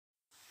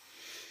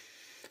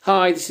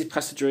Hi, this is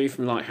Pastor Drew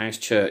from Lighthouse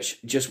Church.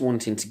 Just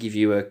wanting to give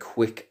you a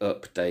quick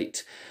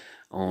update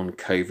on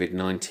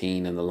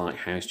COVID-19 and the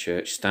Lighthouse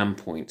Church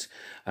standpoint.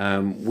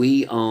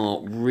 We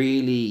are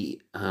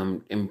really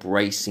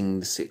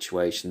embracing the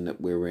situation that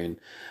we're in.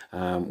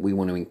 We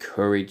want to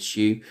encourage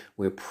you.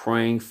 We're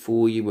praying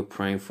for you. We're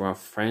praying for our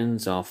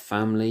friends, our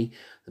family,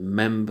 the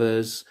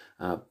members,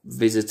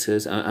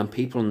 visitors, and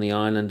people on the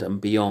island and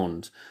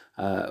beyond.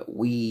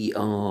 We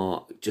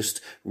are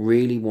just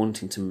really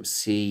wanting to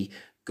see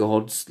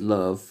God's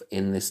love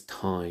in this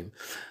time.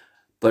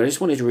 But I just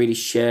wanted to really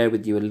share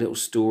with you a little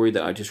story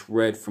that I just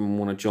read from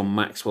one of John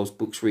Maxwell's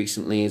books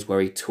recently, is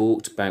where he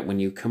talked about when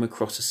you come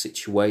across a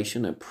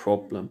situation, a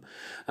problem,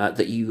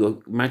 that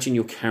you imagine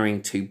you're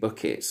carrying two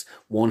buckets.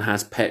 One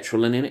has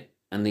petrol in it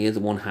and the other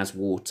one has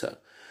water.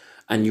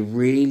 And you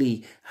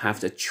really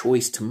have the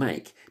choice to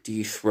make. Do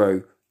you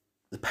throw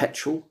the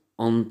petrol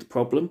on the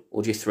problem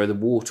or do you throw the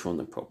water on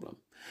the problem?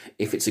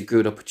 If it's a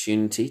good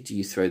opportunity, do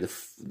you throw the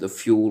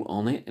fuel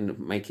on it and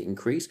make it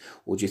increase,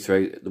 or do you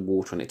throw the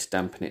water on it to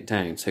dampen it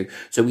down? So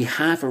we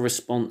have a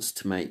response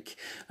to make,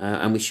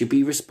 and we should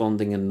be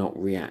responding and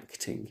not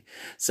reacting.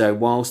 So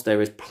whilst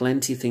there is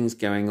plenty of things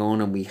going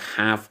on, and we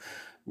have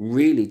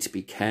really to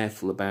be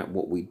careful about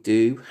what we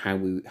do, how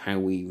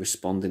we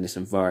respond in this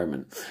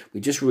environment. We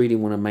just really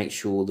want to make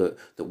sure that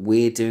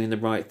we're doing the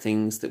right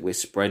things, that we're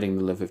spreading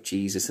the love of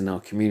Jesus in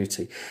our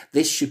community.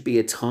 This should be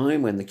a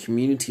time when the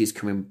community is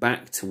coming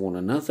back to one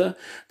another,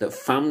 that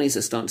families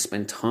are starting to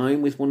spend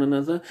time with one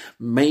another.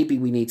 Maybe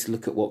we need to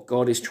look at what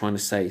God is trying to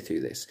say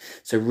through this.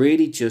 So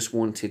really just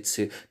wanted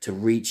to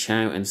reach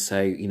out and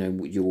say, you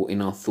know, you're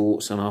in our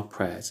thoughts and our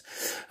prayers.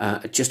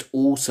 Just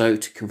also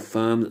to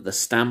confirm that the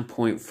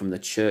standpoint from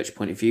the church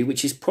point of view,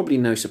 which is probably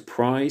no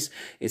surprise,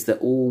 is that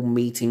all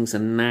meetings are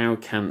now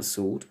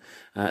cancelled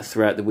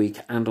throughout the week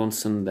and on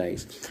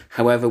Sundays.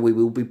 However, we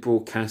will be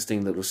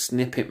broadcasting little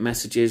snippet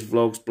messages,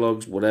 vlogs,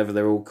 blogs, whatever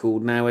they're all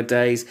called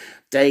nowadays,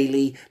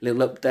 daily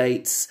little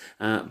updates,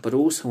 but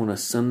also on a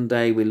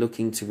Sunday we're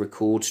looking to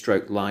record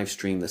 / live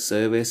stream the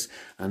service,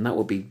 and that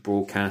will be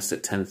broadcast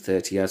at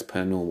 10:30 as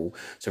per normal.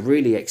 So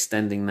really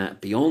extending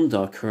that beyond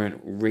our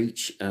current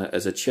reach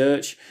as a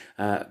church.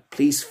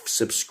 Please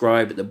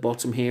subscribe at the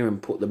bottom here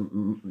and put the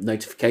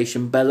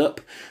notification bell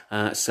up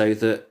so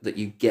that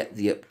you get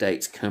the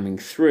updates coming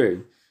through.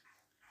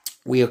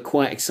 We are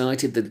quite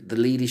excited that the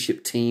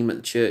leadership team at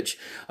the church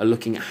are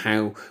looking at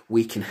how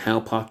we can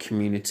help our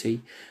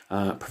community,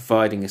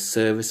 providing a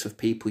service for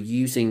people,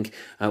 using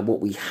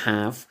what we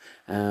have,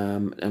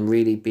 and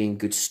really being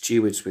good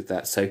stewards with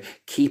that. So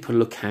keep a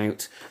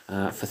lookout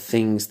for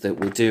things that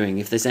we're doing.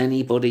 If there's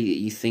anybody that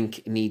you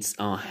think needs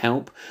our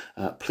help,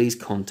 please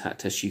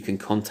contact us. You can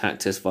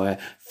contact us via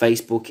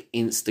Facebook,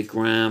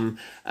 Instagram,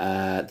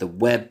 the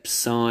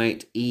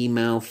website,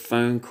 email,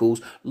 phone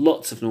calls,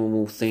 lots of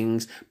normal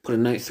things. Put a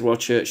note through our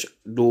church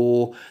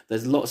door.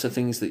 There's lots of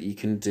things that you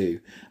can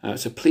do.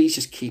 So please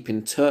just keep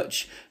in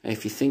touch.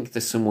 If you think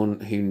there's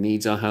someone who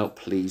needs our help,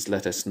 please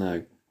let us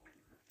know.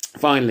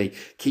 Finally,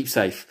 keep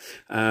safe.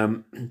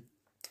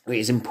 It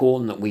is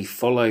important that we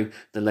follow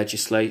the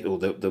legislation, or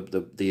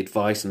the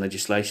advice and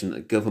legislation that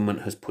the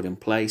government has put in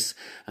place,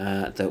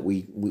 that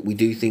we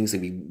do things,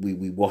 that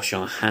we wash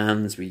our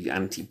hands, we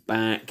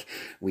anti-bac,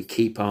 we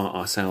keep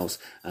ourselves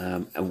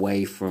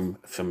away from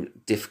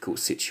difficult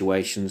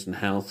situations and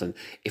health. And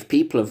if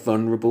people are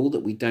vulnerable,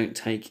 that we don't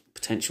take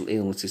potential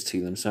illnesses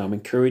to them. So I'm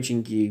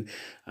encouraging you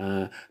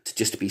to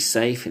just be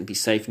safe and be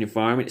safe in the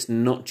environment. It's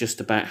not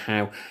just about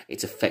how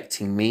it's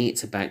affecting me,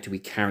 it's about, do we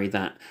carry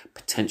that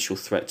potential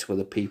threat to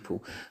other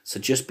people? So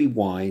just be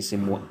wise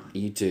in what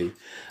you do.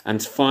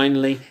 And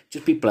finally,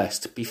 just be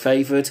blessed, be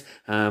favoured.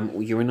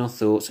 You're in our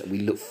thoughts, and we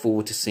look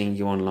forward to seeing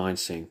you online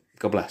soon.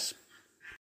 God bless.